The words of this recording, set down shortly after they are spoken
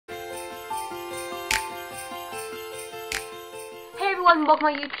welcome back to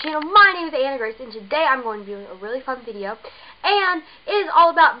my YouTube channel. My name is Anna Grace, and today I'm going to be doing a really fun video. And it is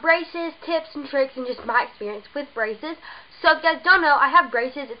all about braces, tips, and tricks, and just my experience with braces. So if you guys don't know, I have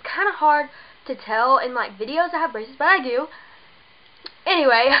braces. It's kind of hard to tell in like videos I have braces, but I do.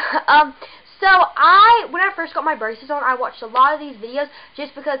 Anyway, when I first got my braces on, I watched a lot of these videos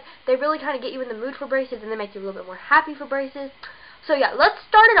just because they really kind of get you in the mood for braces and they make you a little bit more happy for braces. So yeah, let's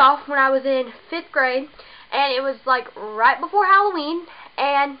start it off when I was in 5th grade. And it was like right before Halloween,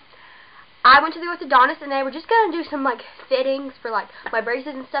 and I went to the orthodontist, and they were just gonna do some like fittings for like my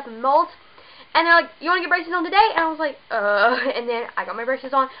braces and stuff and molds. And they're like, "You want to get braces on today?" And I was like, And then I got my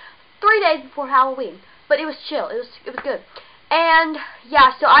braces on 3 days before Halloween, but it was chill. It was good. And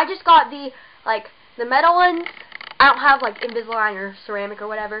yeah, so I just got the metal ones. I don't have like Invisalign or ceramic or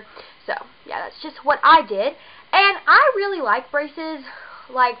whatever. So yeah, that's just what I did. And I really like braces.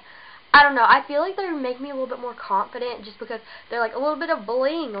 I don't know, I feel like they make me a little bit more confident just because they're like a little bit of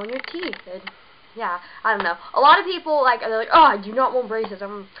bling on your teeth. And yeah, I don't know. A lot of people are like, "Oh, I do not want braces."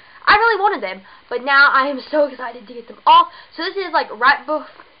 I really wanted them, but now I am so excited to get them off. So this is like right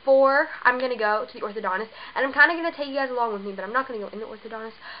before I'm going to go to the orthodontist, and I'm kind of going to take you guys along with me, but I'm not going to go in the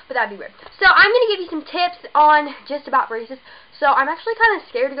orthodontist, but that'd be weird. So I'm going to give you some tips on just about braces. So I'm actually kind of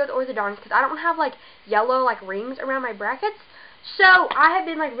scared to go to the orthodontist because I don't have like yellow rings around my brackets. So I have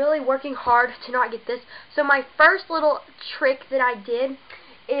been really working hard to not get this. So my first little trick that I did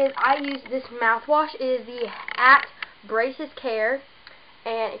is I used this mouthwash. It is the At Braces Care,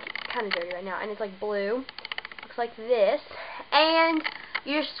 and it's kind of dirty right now, and it's like blue. Looks like this, and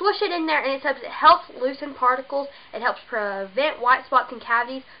you just swish it in there, and it helps loosen particles. It helps prevent white spots and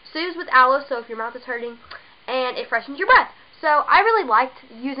cavities. Soothes with aloe, so if your mouth is hurting, and it freshens your breath. So I really liked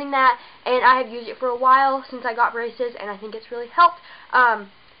using that, and I have used it for a while since I got braces, and I think it's really helped.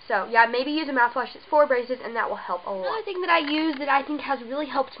 So yeah, maybe use a mouthwash that's for braces, and that will help a lot. Another thing that I use that I think has really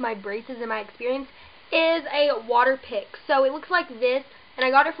helped my braces in my experience is a water pick. So it looks like this, and I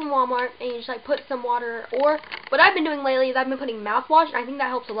got it from Walmart, and you just put some water, or what I've been doing lately is I've been putting mouthwash, and I think that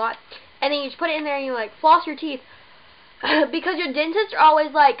helps a lot. And then you just put it in there, and you floss your teeth. Because your dentists are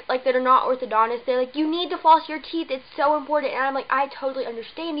always that are not orthodontists, they're like, "You need to floss your teeth, it's so important." And I'm like, I totally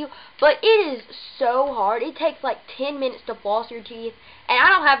understand you, but it is so hard. It takes 10 minutes to floss your teeth, and I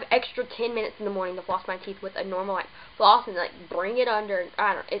don't have extra 10 minutes in the morning to floss my teeth with a normal floss and bring it under.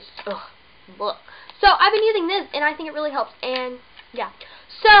 I don't know, it's bleh. So I've been using this, and I think it really helps. And yeah,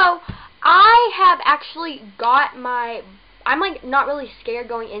 so I have actually got my, I'm not really scared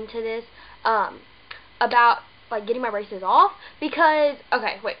going into this about getting my braces off, because,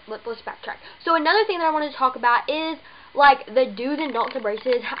 okay, wait, let's backtrack. So another thing that I wanted to talk about is, the do's and don'ts of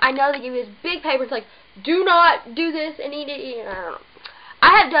braces. I know they give you this big paper, it's do not do this and eat it, I don't know.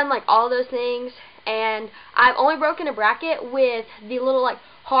 I have done, all those things, and I've only broken a bracket with the little,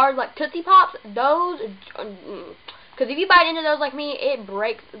 hard, Tootsie Pops. Those, because if you bite into those like me, it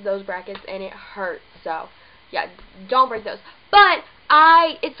breaks those brackets, and it hurts, so, yeah, don't break those. But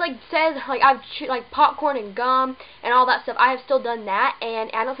it says, I've chewed, popcorn and gum and all that stuff. I have still done that, and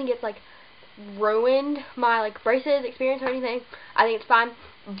I don't think it's, ruined my, braces experience or anything. I think it's fine.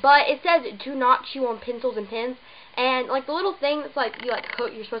 But it says, do not chew on pencils and pens. And, the little thing that's,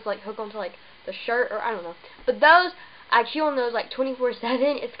 hook, you're supposed to, hook onto, the shirt, or I don't know. But those, I chew on those,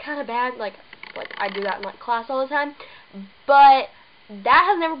 24/7. It's kind of bad, I do that in, class all the time. But that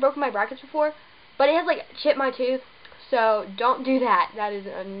has never broken my brackets before. But it has, chipped my tooth. So don't do that. That is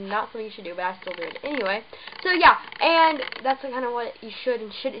not something you should do, but I still do it anyway. So yeah, and that's kind of what you should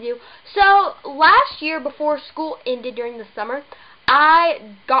and shouldn't do. So last year, before school ended during the summer,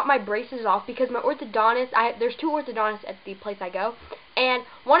 I got my braces off because my orthodontist, there's 2 orthodontists at the place I go, and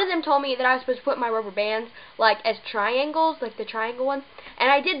one of them told me that I was supposed to put my rubber bands as triangles, the triangle ones,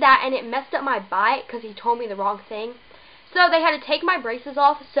 and I did that, and it messed up my bite because he told me the wrong thing. So they had to take my braces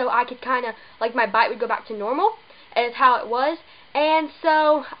off so I could kind of, my bite would go back to normal, as how it was. And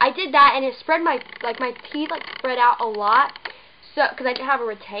so I did that, and it spread my teeth spread out a lot, so because I didn't have a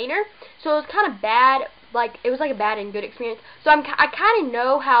retainer, so it was kind of bad. It was a bad and good experience. So I kind of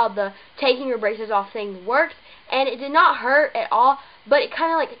know how the taking your braces off thing works, and it did not hurt at all, but it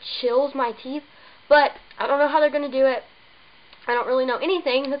kind of chills my teeth. But I don't know how they're gonna do it. I don't really know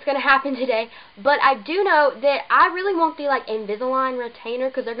anything that's going to happen today, but I do know that I really want the Invisalign retainer,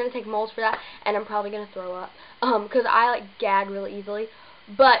 because they're going to take molds for that, and I'm probably going to throw up, because I gag really easily.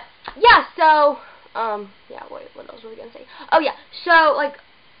 But yeah, so yeah, wait, what else were we going to say? Oh yeah, so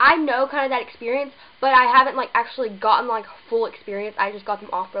I know kind of that experience, but I haven't actually gotten full experience. I just got them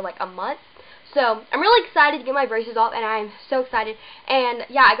off for a month. So I'm really excited to get my braces off, and I'm so excited. And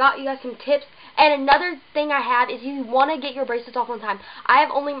yeah, I got you guys some tips, And another thing I have is you want to get your braces off on time. I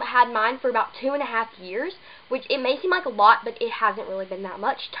have only had mine for about 2.5 years, which it may seem like a lot, but it hasn't really been that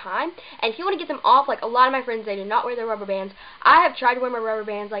much time. And if you want to get them off, like a lot of my friends, they do not wear their rubber bands. I have tried to wear my rubber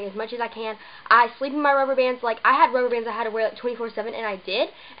bands like as much as I can. I sleep in my rubber bands. Like I had rubber bands I had to wear like 24/7, and I did,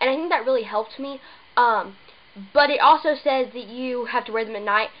 and I think that really helped me. But it also says that you have to wear them at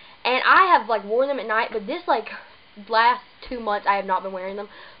night, and I have like worn them at night, but this like last 2 months I have not been wearing them.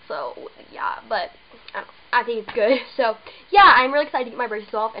 So yeah, but I think it's good. So yeah, I'm really excited to get my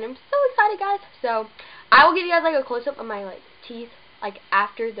braces off, and I'm so excited, guys. So I will give you guys like a close up of my like teeth like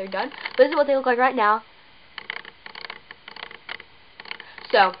after they're done. But this is what they look like right now.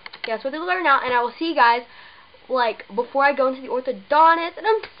 So yeah, that's what they look like right now, and I will see you guys like before I go into the orthodontist, and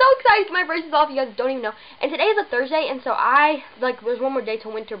I'm so excited to get my braces off. You guys don't even know. And today is a Thursday, and so there's one more day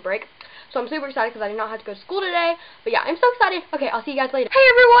till winter break. So I'm super excited because I did not have to go to school today. But yeah, I'm so excited. Okay, I'll see you guys later. Hey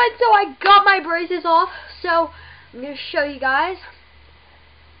everyone, so I got my braces off. So I'm going to show you guys.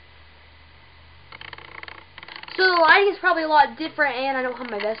 So the lighting is probably a lot different, and I don't have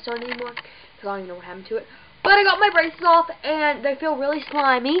my vest on anymore because I don't even know what happened to it. But I got my braces off, and they feel really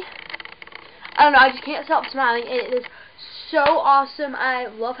slimy. I don't know, I just can't stop smiling. It is so awesome. I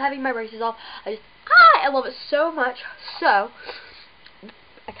love having my braces off. I love it so much. So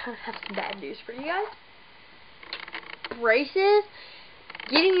I kind of have some bad news for you guys. Braces,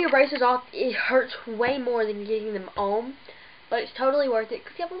 getting your braces off, it hurts way more than getting them on. But it's totally worth it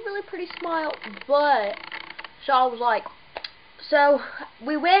because you have a really pretty smile. But Shaw was like, so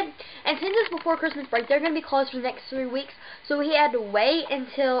we went, and since it's before Christmas break, they're going to be closed for the next 3 weeks. So we had to wait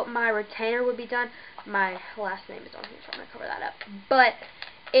until my retainer would be done. My last name is on here, so I'm going to cover that up. But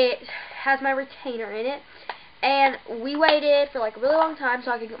it has my retainer in it. And we waited for like a really long time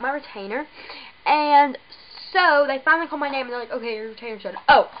so I could get my retainer. And so they finally called my name, and they're like, okay, your retainer's done.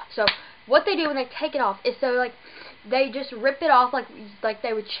 Oh, so what they do when they take it off is so like they just rip it off like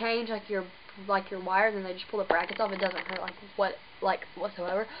they would change like your wires, and they just pull the brackets off. It doesn't hurt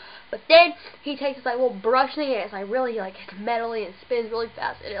whatsoever. But then he takes this like little brush thing, and it's like really like it's metally and spins really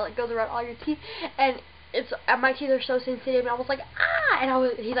fast, and it like goes around all your teeth, and it's my teeth are so sensitive, and I was like and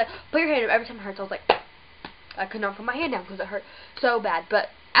he's like, put your hand up. Every time it hurts, I was like, I could not put my hand down because it hurt so bad. But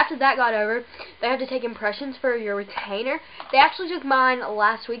after that got over, they have to take impressions for your retainer. They actually took mine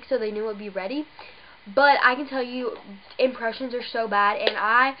last week, so they knew it would be ready. But I can tell you, impressions are so bad, and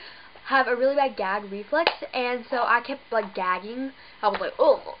I have a really bad gag reflex, and so I kept like gagging. I was like, it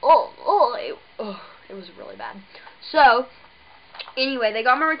was really bad. So anyway, they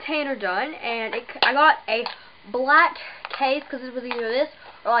got my retainer done, and I got a black case because it was either this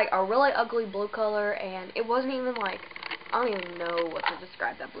or like a really ugly blue color, and it wasn't even like, I don't even know what to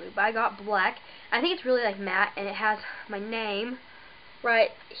describe that blue, but I got black. I think it's really like matte, and it has my name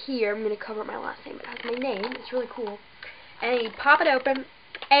right here. I'm going to cover up my last name. It has my name. It's really cool. And you pop it open,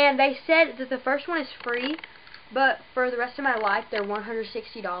 and they said that the first one is free, but for the rest of my life they're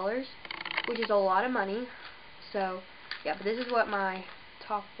 $160, which is a lot of money. So yeah, but this is what my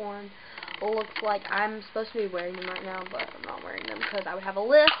top one looks like. I'm supposed to be wearing them right now, but I'm not wearing them because I would have a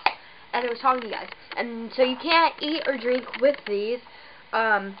list, and I was talking to you guys. And so you can't eat or drink with these.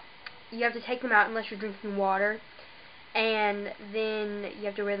 You have to take them out unless you're drinking water, and then you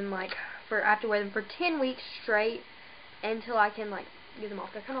have to wear them I have to wear them for 10 weeks straight until I can like get them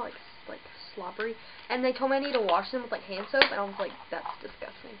off. They're kind of like sloppery, and they told me I need to wash them with like hand soap, and I was like, that's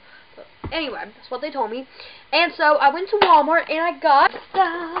disgusting. But anyway, that's what they told me. And so I went to Walmart, and I got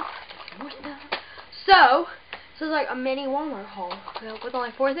more stuff. So this is like a mini Walmart haul with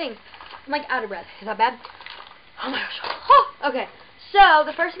only 4 things. I'm like out of breath. Is that bad? Oh my gosh. Oh, okay. So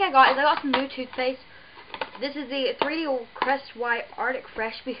the first thing I got is I got some new toothpaste. This is the 3D Crest White Arctic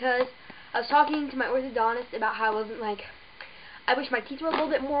Fresh, because I was talking to my orthodontist about how I wasn't like, I wish my teeth were a little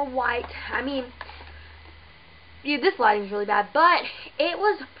bit more white. I mean, this lighting's really bad, but it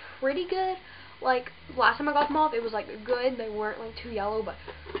was pretty good. Like, last time I got them off, it was like good. They weren't like too yellow, but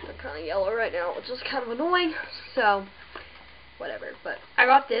they're kind of yellow right now, which is kind of annoying. So, whatever. But I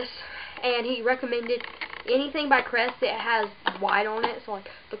got this, and he recommended anything by Crest that has white on it. So, like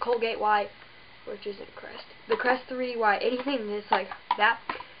the Colgate White, which isn't Crest. The Crest 3D White, anything that's like that.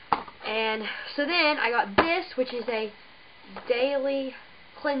 And so then I got this, which is a daily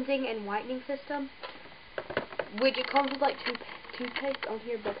cleansing and whitening system, which it comes with like toothpaste on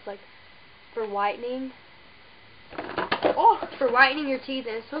here, but it's like for whitening. Oh, for whitening your teeth,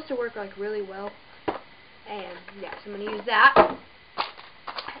 and it's supposed to work like really well. And yeah, so I'm gonna use that.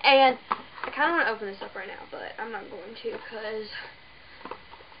 And I kind of want to open this up right now, but I'm not going to because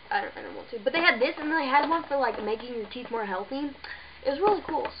I don't want to. But they had this, and they had one for like making your teeth more healthy. it was really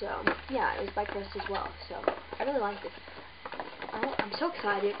cool. So yeah, it was bike rest as well. So I really liked it. I'm so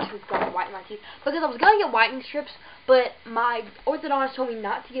excited to go whiten my teeth because I was gonna get whitening strips, but my orthodontist told me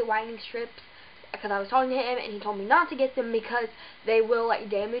not to get whitening strips because I was talking to him and he told me not to get them because they will like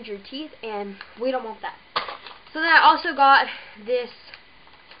damage your teeth and we don't want that. So then I also got this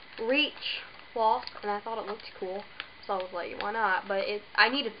Reach floss and I thought it looked cool, so I was like, why not? But I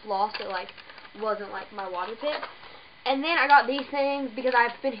needed floss that like wasn't like my water pick. And then I got these things because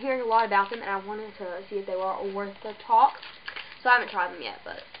I've been hearing a lot about them and I wanted to see if they were worth the talk. So I haven't tried them yet,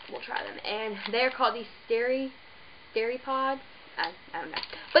 but we'll try them. And they're called these Steri-Pods. I don't know.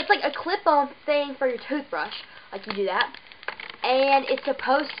 But it's like a clip-on thing for your toothbrush. Like you do that. And it's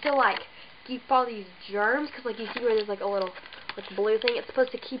supposed to like keep all these germs. Because like you see where there's like a little like blue thing. It's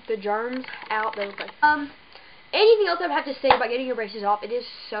supposed to keep the germs out. They look like, anything else I would have to say about getting your braces off, it is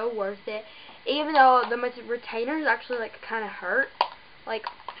so worth it. Even though the retainers actually like kind of hurt. Like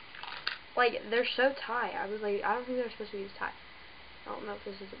they're so tight. I was like, I don't think they're supposed to be this tight. I don't know if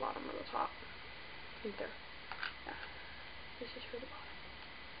this is the bottom or the top. I think they're, yeah, this is for the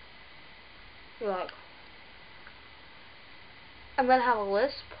bottom. Look. I'm gonna have a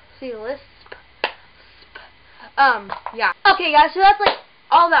lisp. See, lisp. Yeah. Okay, guys, so that's like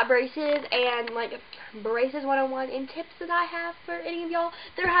all about braces and like braces 101 and tips that I have for any of y'all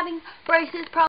that are having braces.